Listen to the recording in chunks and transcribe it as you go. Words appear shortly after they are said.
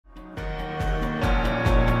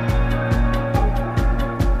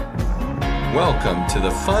Welcome to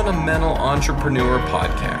the Fundamental Entrepreneur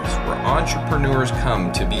Podcast, where entrepreneurs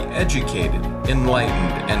come to be educated,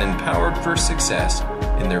 enlightened, and empowered for success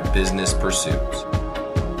in their business pursuits.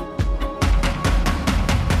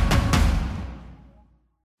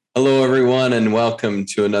 Hello, everyone, and welcome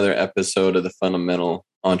to another episode of the Fundamental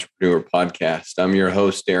Entrepreneur Podcast. I'm your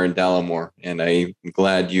host, Aaron Dallimore, and I'm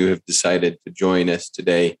glad you have decided to join us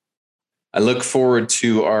today. I look forward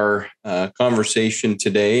to our conversation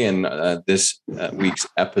today and this week's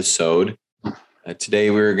episode.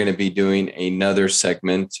 Today, we're going to be doing another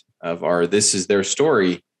segment of our This Is Their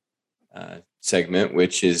Story segment,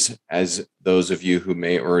 which is, as those of you who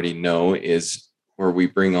may already know, is where we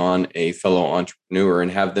bring on a fellow entrepreneur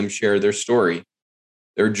and have them share their story,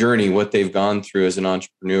 their journey, what they've gone through as an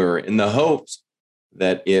entrepreneur, in the hopes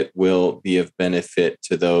that it will be of benefit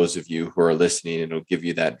to those of you who are listening. It'll give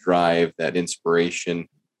you that drive, that inspiration,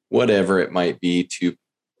 whatever it might be to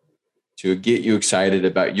get you excited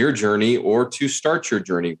about your journey or to start your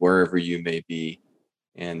journey wherever you may be.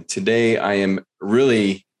 And today I am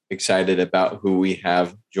really excited about who we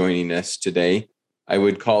have joining us today. I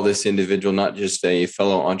would call this individual not just a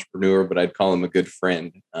fellow entrepreneur, but I'd call him a good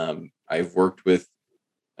friend. I've worked with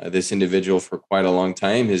this individual for quite a long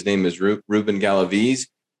time. His name is Ruben Galaviz.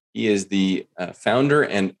 He is the founder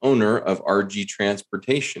and owner of RG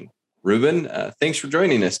Transportation. Ruben, thanks for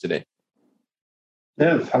joining us today.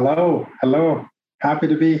 Yes, hello. Happy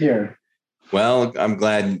to be here. Well, I'm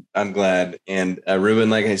glad. And Ruben,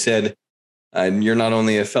 like I said, you're not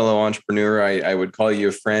only a fellow entrepreneur, I would call you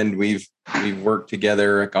a friend. We've worked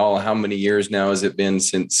together. How many years now has it been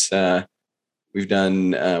since we've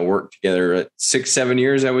done work together? 6-7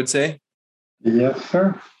 years, I would say. Yes,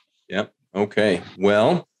 sir. Yep. Okay.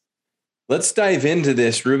 Well, let's dive into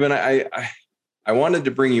this, Ruben. I wanted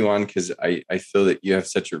to bring you on because I feel that you have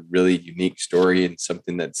such a really unique story and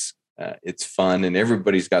something that's it's fun, and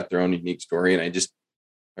everybody's got their own unique story. And I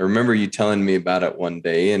remember you telling me about it one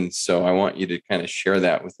day, and so I want you to kind of share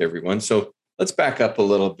that with everyone. So let's back up a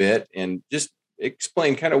little bit and just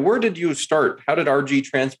explain kind of, where did you start? How did RG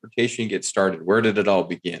Transportation get started? Where did it all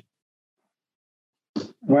begin?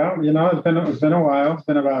 Well, it's been a while. It's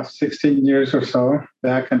been about 16 years or so.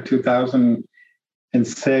 Back in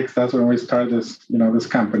 2006, that's when we started this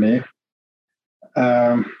company.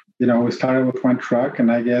 We started with one truck,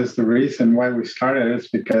 and I guess the reason why we started is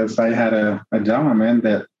because I had a gentleman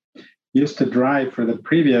that used to drive for the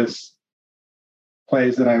previous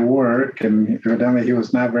place that I work, and evidently he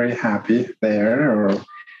was not very happy there, or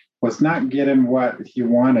was not getting what he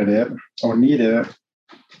wanted it or needed.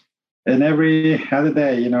 And every other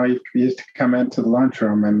day, he used to come into the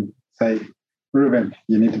lunchroom and say, "Ruben,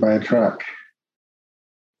 you need to buy a truck.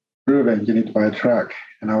 Ruben, you need to buy a truck,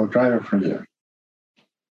 and I will drive it for you."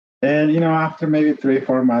 And, after maybe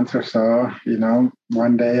 3-4 months or so,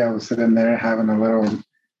 one day I was sitting there having a little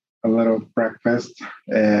breakfast,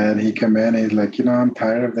 and he came in and he's like, "I'm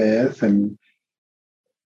tired of this, and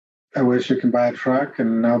I wish you can buy a truck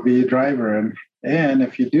and I'll be a driver. And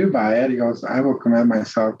if you do buy it," he goes, "I will commit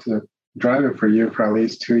myself to drive it for you for at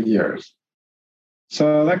least 2 years."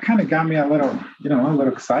 So that kind of got me a little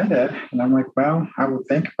excited. And I'm like, well, I will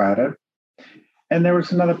think about it. And there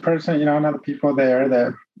was another person, another people there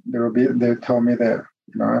that they told me that,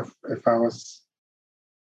 if I was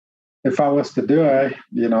to do it,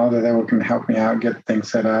 that they were going to help me out, get things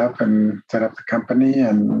set up the company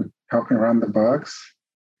and help me run the books.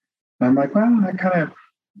 And I'm like, well, that kind of,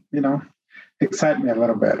 excite me a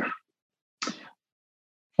little bit.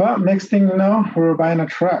 Well, next thing you know, we were buying a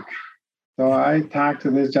truck. So I talked to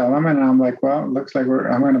this gentleman, and I'm like, well, it looks like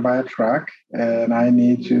I'm going to buy a truck, and I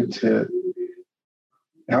need you to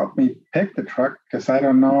help me pick the truck, because I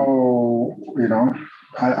don't know,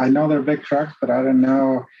 I know they're big trucks, but I don't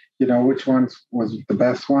know, which one was the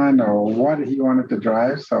best one or what he wanted to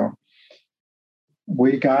drive. So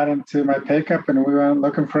we got into my pickup and we went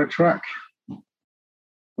looking for a truck.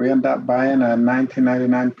 We ended up buying a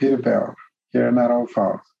 1999 Peterbilt here in Idaho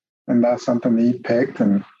Falls. And that's something he picked.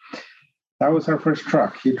 And that was our first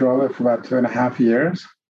truck. He drove it for about 2.5 years.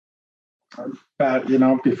 But,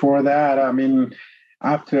 before that,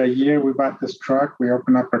 after a year, we bought this truck. We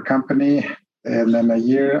opened up our company. And then a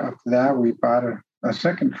year after that, we bought a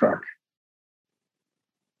second truck.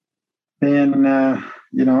 Then,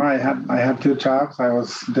 I had 2 jobs. I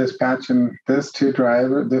was dispatching these 2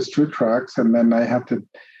 trucks, and then I had to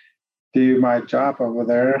do my job over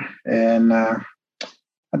there. And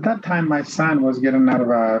at that time, my son was getting out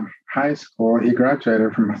of high school. He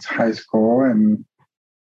graduated from high school, and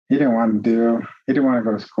he didn't want to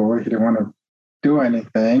go to school. He didn't want to do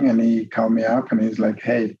anything. And he called me up, and he's like,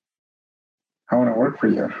 "Hey, I want to work for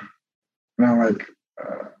you." And I'm like,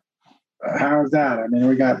 how's that? I mean,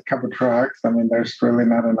 we got a couple trucks. I mean, there's really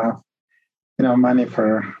not enough, money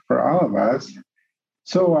for all of us.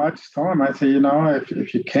 So I just told him, I said,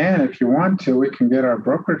 if you can, if you want to, we can get our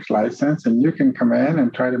brokerage license and you can come in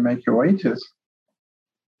and try to make your wages.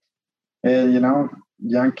 And,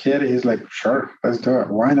 young kid, he's like, sure, let's do it.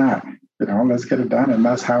 Why not? Let's get it done. And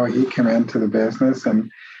that's how he came into the business.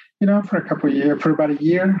 And, for about a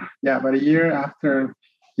year after,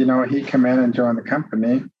 he came in and joined the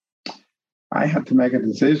company, I had to make a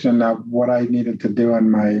decision of what I needed to do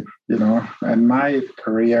in my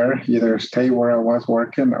career, either stay where I was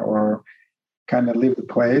working or kind of leave the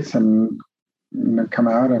place and come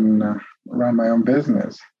out and run my own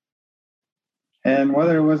business. And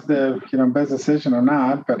whether it was the best decision or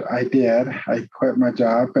not, but I did. I quit my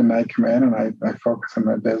job and I come in and I focus on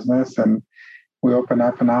my business, and we opened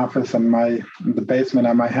up an office in the basement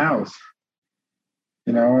of my house.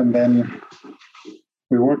 And then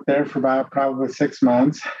we worked there for about probably 6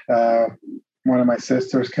 months. One of my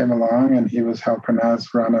sisters came along and he was helping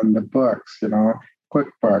us running the books,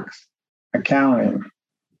 QuickBooks, accounting.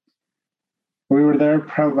 We were there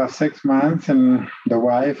probably about 6 months, and the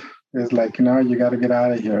wife is like, you got to get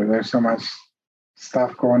out of here. There's so much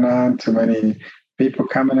stuff going on, too many people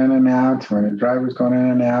coming in and out, too many drivers going in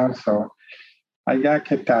and out. So I got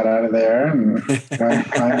kicked out of there and went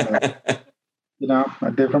find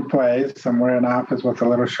a different place, somewhere in an office with a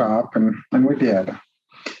little shop, and we did.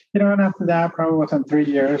 And after that, probably within 3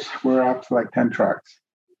 years, we were up to like 10 trucks.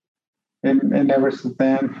 And ever since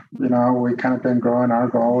then, we kind of been growing. Our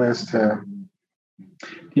goal is to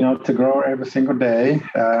grow every single day.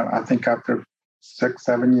 I think after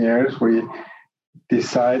 6-7 years, we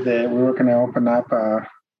decided that we were going to open up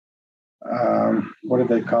what do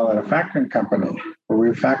they call it? A factoring company where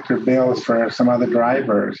we factor bills for some other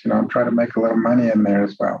drivers, try to make a little money in there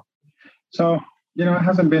as well. So, it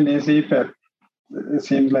hasn't been easy, but it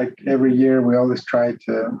seems like every year we always try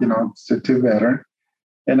to do better.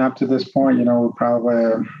 And up to this point, we're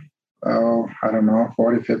probably,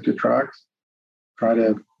 40, 50 trucks. Try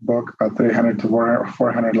to book about 300 to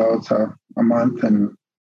 400 loads a month. And,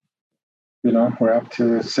 we're up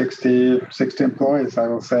to 60 employees, I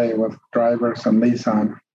will say, with drivers and lease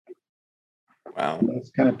on. Wow. And that's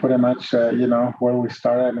kind of pretty much, where we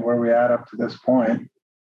started and where we at up to this point.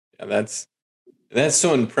 Yeah, that's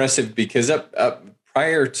so impressive, because up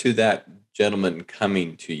prior to that gentleman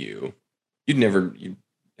coming to you, you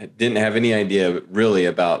didn't have any idea really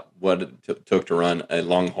about what it took to run a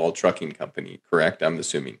long haul trucking company, correct? I'm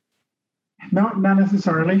assuming. No, not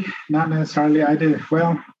necessarily. Not necessarily. I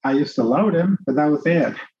used to load him, but that was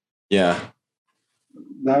it. Yeah.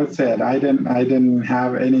 That was it. I didn't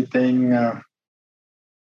have anything.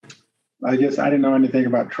 I guess I didn't know anything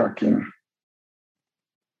about trucking.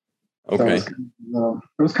 Okay. So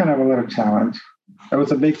it was kind of a little challenge. It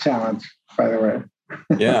was a big challenge, by the way.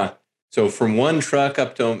 Yeah. So from one truck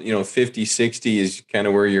up to 50, 60 is kind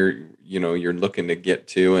of where you're looking to get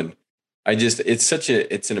to. And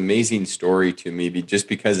it's an amazing story to me, just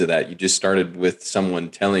because of that. You just started with someone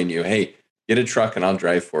telling you, hey, get a truck and I'll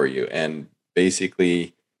drive for you. And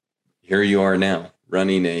basically here you are now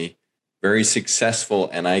running a very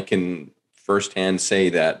successful, and I can firsthand say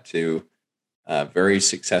that, to a very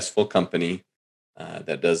successful company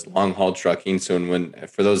that does long haul trucking. So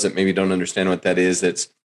for those that maybe don't understand what that is, it's,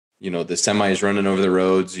 the semis running over the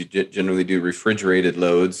roads. You generally do refrigerated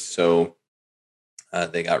loads. So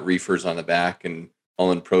they got reefers on the back and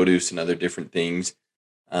hauling produce and other different things.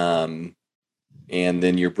 And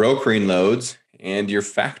then you're brokering loads and you're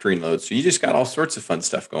factoring loads. So you just got all sorts of fun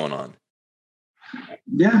stuff going on.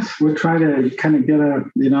 Yes, we try to kind of get a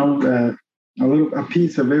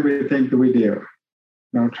piece of everything that we do.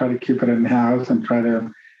 Try to keep it in house and try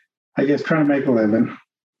to make a living.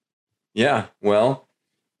 Yeah, well,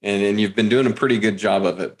 and you've been doing a pretty good job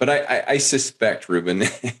of it. But I suspect, Ruben,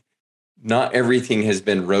 not everything has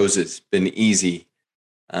been roses, been easy.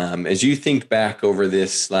 As you think back over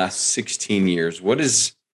this last 16 years,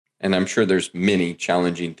 and I'm sure there's many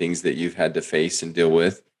challenging things that you've had to face and deal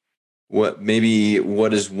with. What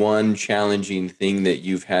is one challenging thing that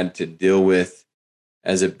you've had to deal with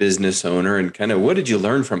as a business owner, and kind of what did you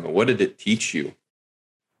learn from it? What did it teach you?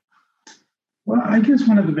 Well, I guess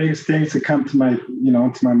one of the biggest things that come to my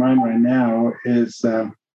mind right now is,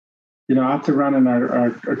 after running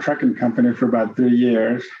our trucking company for about 3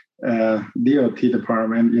 years, DOT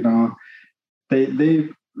department, they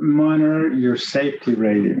monitor your safety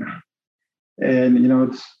rating.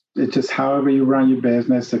 And, it's just however you run your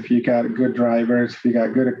business. If you got good drivers, if you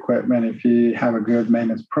got good equipment, if you have a good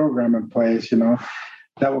maintenance program in place,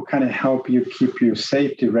 that will kind of help you keep your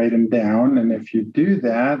safety rating down. And if you do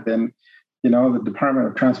that, then, the Department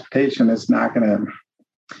of Transportation is not going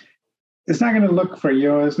to look for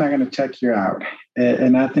you. It's not going to check you out.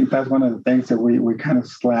 And I think that's one of the things that we kind of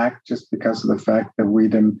slacked just because of the fact that we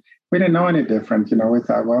didn't know any different. We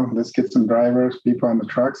thought, well, let's get some drivers, people on the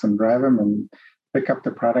trucks and drive them and pick up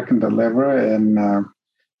the product and deliver. And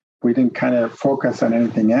we didn't kind of focus on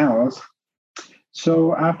anything else.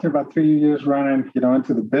 So after about 3 years running,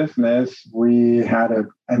 into the business, we had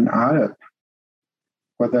an audit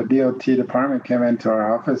where the DOT department came into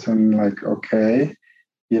our office and like, okay,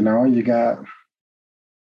 you got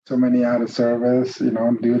so many out of service,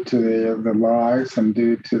 due to the logs and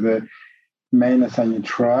due to the maintenance on your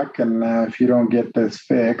truck. And if you don't get this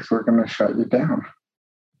fixed, we're going to shut you down.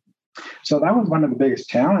 So that was one of the biggest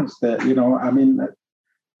challenges that,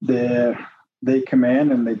 they come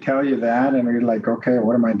in and they tell you that, and you're like, okay,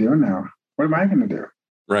 what am I doing now? What am I going to do?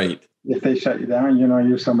 Right. If they shut you down,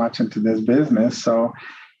 you're so much into this business. So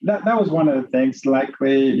that was one of the things.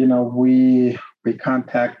 Likely, we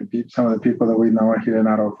contact some of the people that we know here in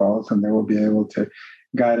Idaho Falls, and they will be able to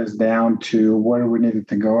guide us down to where we needed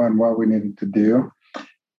to go and what we needed to do.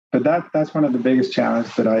 But that's one of the biggest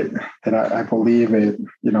challenges that I believe it,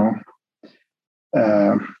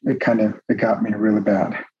 it got me really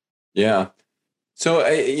bad. Yeah. So,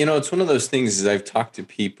 it's one of those things as I've talked to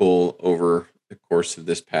people over the course of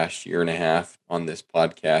this past year and a half on this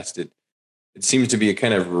podcast, it seems to be a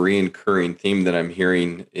kind of reoccurring theme that I'm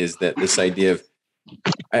hearing is that this idea of,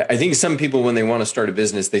 I think some people, when they want to start a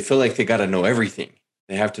business, they feel like they got to know everything.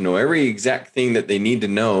 They have to know every exact thing that they need to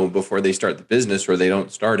know before they start the business or they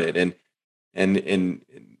don't start it. And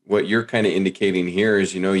what you're kind of indicating here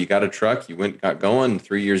is, you got a truck, got going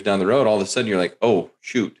 3 years down the road, all of a sudden you're like, oh,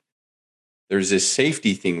 shoot. There's this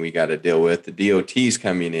safety thing we got to deal with. The DOT's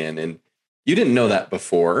coming in, and you didn't know that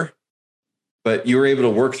before, but you were able to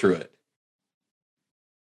work through it.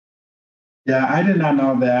 Yeah, I did not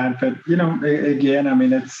know that, but again,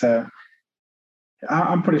 it's.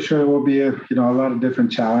 I'm pretty sure there will be a lot of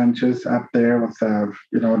different challenges up there with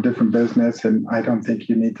different business, and I don't think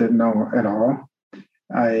you need to know at all.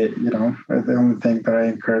 The only thing that I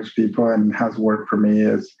encourage people and has worked for me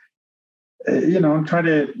is, try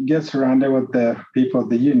to get surrounded with the people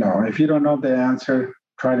that If you don't know the answer,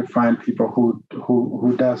 try to find people who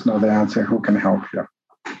does know the answer, who can help you.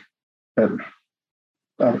 But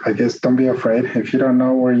I guess don't be afraid. If you don't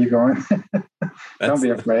know where you're going, don't be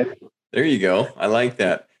afraid. There you go. I like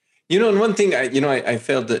that. And one thing I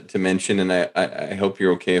failed to mention, and I hope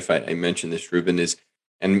you're okay if I mention this, Ruben, is,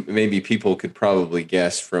 and maybe people could probably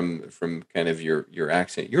guess from kind of your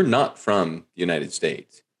accent, you're not from the United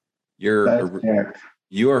States.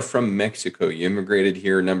 You are from Mexico. You immigrated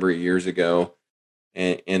here a number of years ago.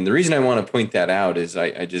 And the reason I want to point that out is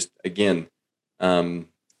I just, again,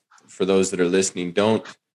 for those that are listening,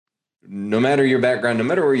 no matter your background, no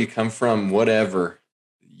matter where you come from, whatever,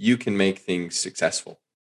 you can make things successful.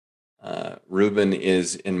 Ruben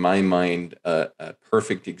is, in my mind, a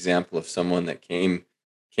perfect example of someone that came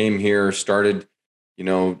here, started,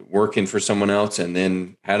 working for someone else, and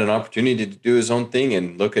then had an opportunity to do his own thing.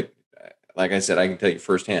 And look at, like I said, I can tell you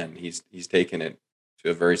firsthand, he's taken it to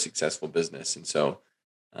a very successful business. And so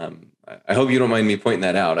I hope you don't mind me pointing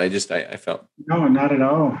that out. I felt. No, not at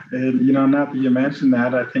all. And, not that you mentioned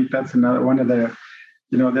that, I think that's another one of the,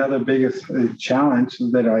 the other biggest challenge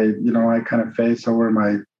that I kind of faced over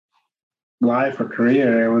my life or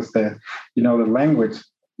career. It was the language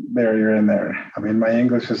barrier in there. My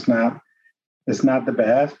English is not the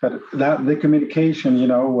best, but the communication,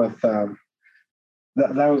 with that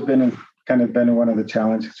was been one of the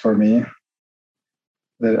challenges for me.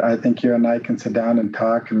 That I think you and I can sit down and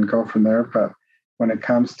talk and go from there. But when it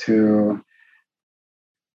comes to,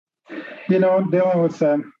 dealing with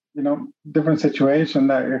different situation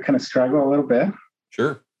that you kind of struggle a little bit.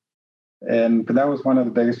 Sure. But that was one of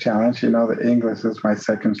the biggest challenges. The English is my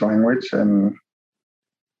second language, and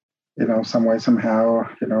some way, somehow,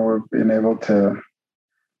 we've been able to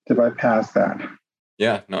bypass that.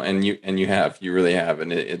 Yeah, no, and you really have,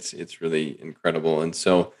 and it's really incredible. And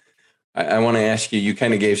so I want to ask you, you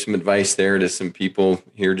kind of gave some advice there to some people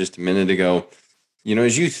here just a minute ago.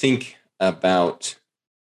 As you think about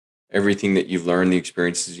everything that you've learned, the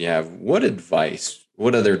experiences you have, what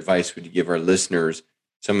other advice would you give our listeners,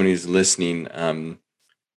 someone who's listening?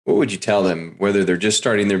 What would you tell them, whether they're just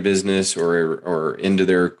starting their business or into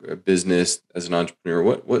their business as an entrepreneur?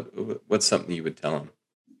 What's something you would tell them?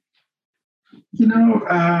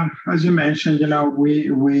 As you mentioned,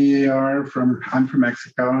 I'm from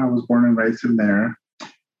Mexico. I was born and raised in there.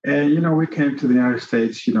 And, we came to the United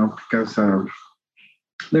States, because of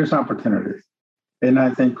there's opportunities. And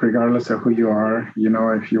I think regardless of who you are,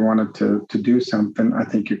 if you wanted to do something, I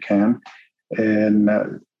think you can. And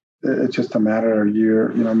it's just a matter of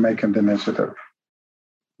making the initiative.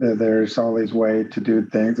 There's always way to do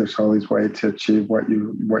things. There's always way to achieve what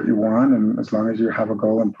you want. And as long as you have a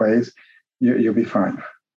goal in place, you'll be fine.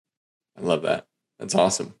 I love that. That's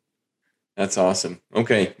awesome. That's awesome.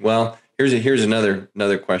 Okay. Well, here's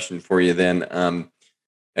another question for you then.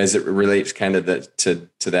 As it relates kind of to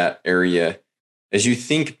that area, as you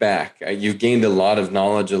think back, you've gained a lot of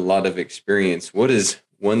knowledge, a lot of experience. What is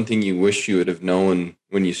one thing you wish you would have known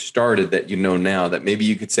when you started that you know now that maybe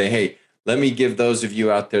you could say, hey, let me give those of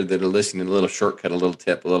you out there that are listening a little shortcut, a little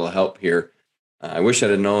tip, a little help here. I wish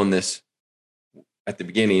I'd have known this at the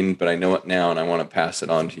beginning, but I know it now and I want to pass it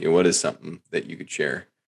on to you. What is something that you could share?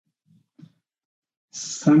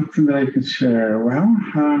 Something that I could share.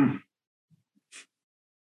 Well,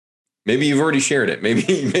 maybe you've already shared it. Maybe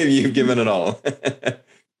you've given it all.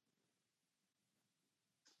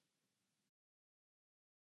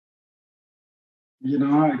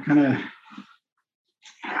 I kind of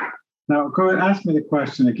now go ahead, ask me the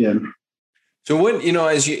question again. So what,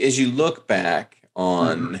 as you look back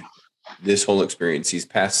on this whole experience, these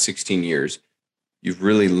past 16 years, you've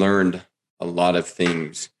really learned a lot of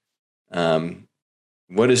things.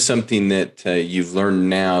 What is something that you've learned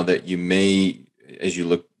now that you may, as you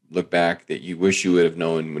look back, that you wish you would have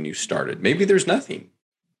known when you started? Maybe there's nothing,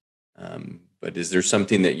 but is there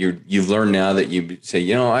something that you've learned now that you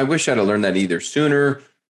say, I wish I'd have learned that either sooner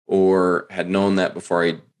or had known that before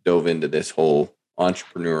I dove into this whole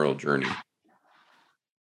entrepreneurial journey?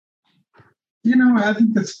 I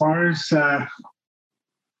think as far as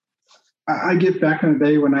I get back in the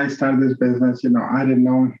day when I started this business, I didn't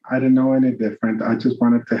know any different. I just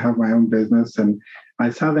wanted to have my own business, and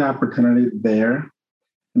I saw the opportunity there,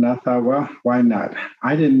 and I thought, well, why not?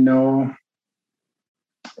 I didn't know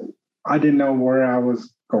where I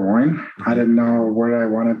was going. Mm-hmm. I didn't know where I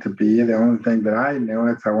wanted to be. The only thing that I knew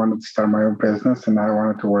is I wanted to start my own business, and I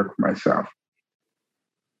wanted to work for myself.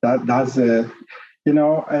 That's it.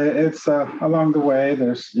 It's along the way,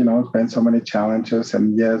 there's, it's been so many challenges.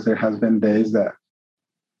 And yes, there has been days that,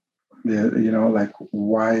 like,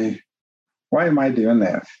 why am I doing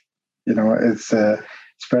that? It's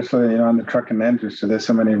especially, in the trucking industry, there's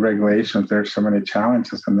so many regulations, there's so many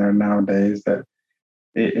challenges in there nowadays that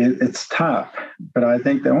it's tough. But I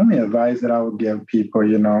think the only advice that I would give people,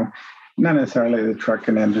 not necessarily the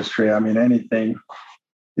trucking industry, I mean, anything,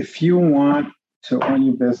 if you want to own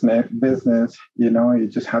your business, you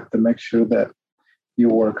just have to make sure that you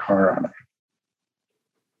work hard on it.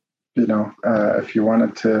 If you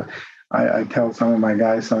wanted to, I tell some of my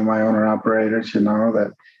guys, some of my owner operators,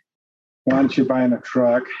 that once you're buying a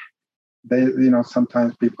truck, they,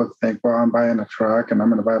 sometimes people think, well, I'm buying a truck and I'm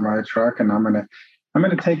going to buy my truck and I'm going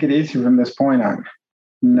to take it easy from this point on.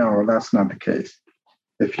 No, that's not the case.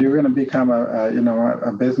 If you're going to become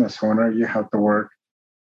a business owner, you have to work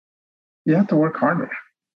harder.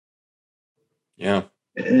 Yeah.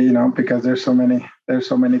 Because there's so many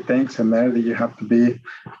things in there that you have to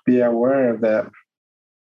be aware of, that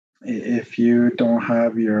if you don't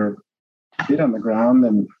have your feet on the ground,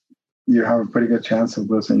 then you have a pretty good chance of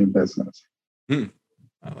losing your business. I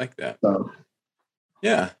like that. So,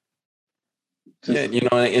 yeah.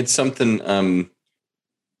 It's something,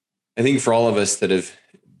 I think for all of us that have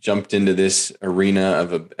jumped into this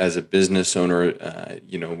arena as a business owner,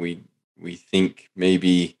 we think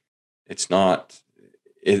maybe it's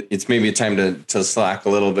it's maybe a time to slack a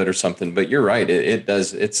little bit or something, but you're right.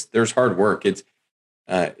 There's hard work. It's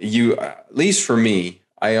at least for me,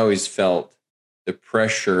 I always felt the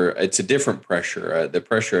pressure. It's a different pressure. The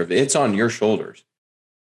pressure of it's on your shoulders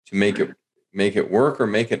to make it work or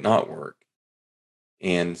make it not work.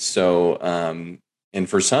 And so, and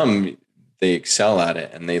for some, they excel at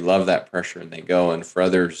it and they love that pressure and they go. And for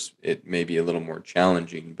others, it may be a little more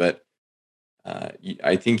challenging, but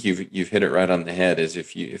I think you've hit it right on the head. Is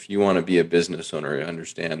if you want to be a business owner,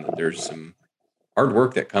 understand that there's some hard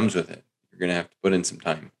work that comes with it. You're going to have to put in some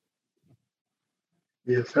time.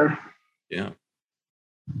 Yes, sir. Yeah.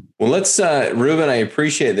 Well, let's, Ruben, I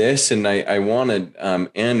appreciate this. And I want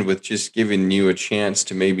to end with just giving you a chance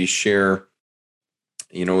to maybe share,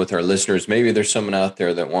 with our listeners. Maybe there's someone out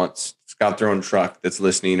there that it's got their own truck that's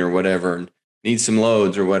listening or whatever and needs some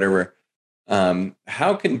loads or whatever.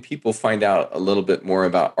 How can people find out a little bit more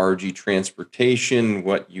about RG Transportation,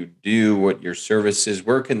 what you do, what your service is?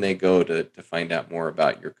 Where can they go to find out more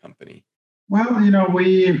about your company? Well,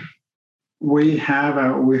 we have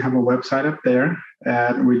a website up there,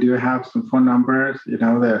 and we do have some phone numbers,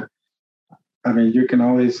 that I mean, you can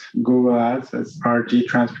always Google us as RG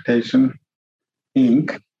Transportation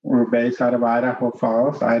Inc. We're based out of Idaho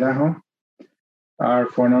Falls, Idaho. Our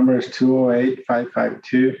phone number is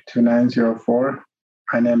 208-552-2904.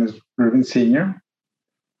 My name is Ruben Sr.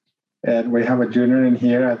 And we have a junior in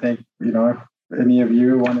here. I think, if any of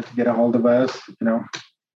you wanted to get a hold of us,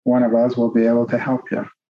 one of us will be able to help you.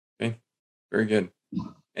 Okay, very good.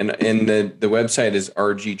 And the website is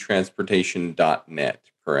rgtransportation.net,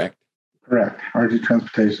 correct? Correct,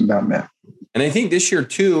 rgtransportation.net. And I think this year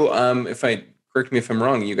too, correct me if I'm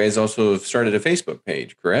wrong, you guys also have started a Facebook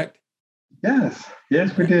page, correct? Yes,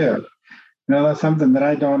 we do. That's something that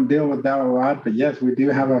I don't deal with that a lot, but yes, we do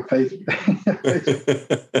have a Facebook.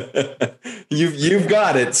 You've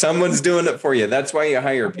got it. Someone's doing it for you. That's why you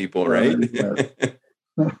hire people, right?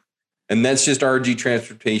 And that's just RG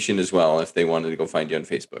Transportation as well, if they wanted to go find you on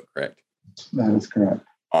Facebook, correct? That is correct.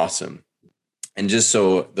 Awesome. And just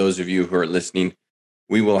so those of you who are listening,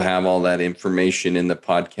 we will have all that information in the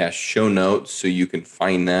podcast show notes, so you can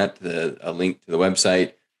find that, a link to the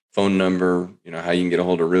website, phone number, how you can get a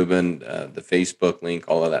hold of Ruben, the Facebook link,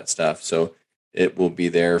 all of that stuff. So it will be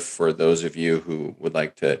there for those of you who would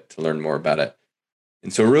like to learn more about it.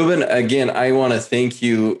 And so, Ruben, again, I want to thank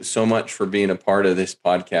you so much for being a part of this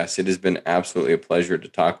podcast. It has been absolutely a pleasure to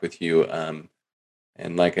talk with you. And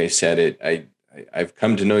like I said, I've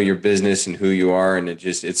come to know your business and who you are, and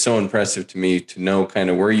it's so impressive to me to know kind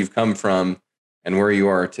of where you've come from and where you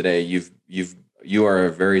are today. You are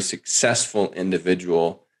a very successful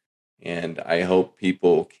individual. And I hope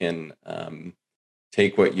people can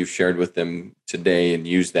take what you've shared with them today and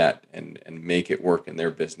use that and make it work in their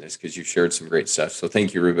business, because you've shared some great stuff. So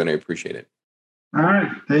thank you, Ruben. I appreciate it. All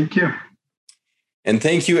right. Thank you. And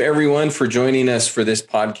thank you, everyone, for joining us for this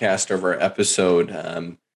podcast of our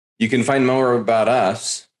episode. You can find more about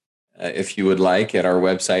us, if you would like, at our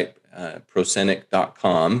website,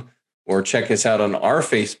 Proscenic.com, or check us out on our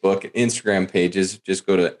Facebook and Instagram pages. Just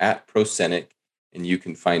go to @Proscenic. And you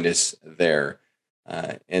can find us there.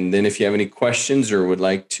 And then if you have any questions or would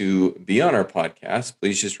like to be on our podcast,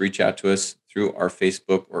 please just reach out to us through our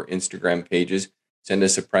Facebook or Instagram pages. Send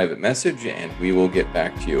us a private message and we will get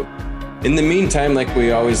back to you. In the meantime, like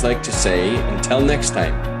we always like to say, until next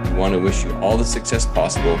time, we want to wish you all the success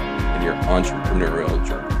possible in your entrepreneurial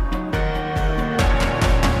journey.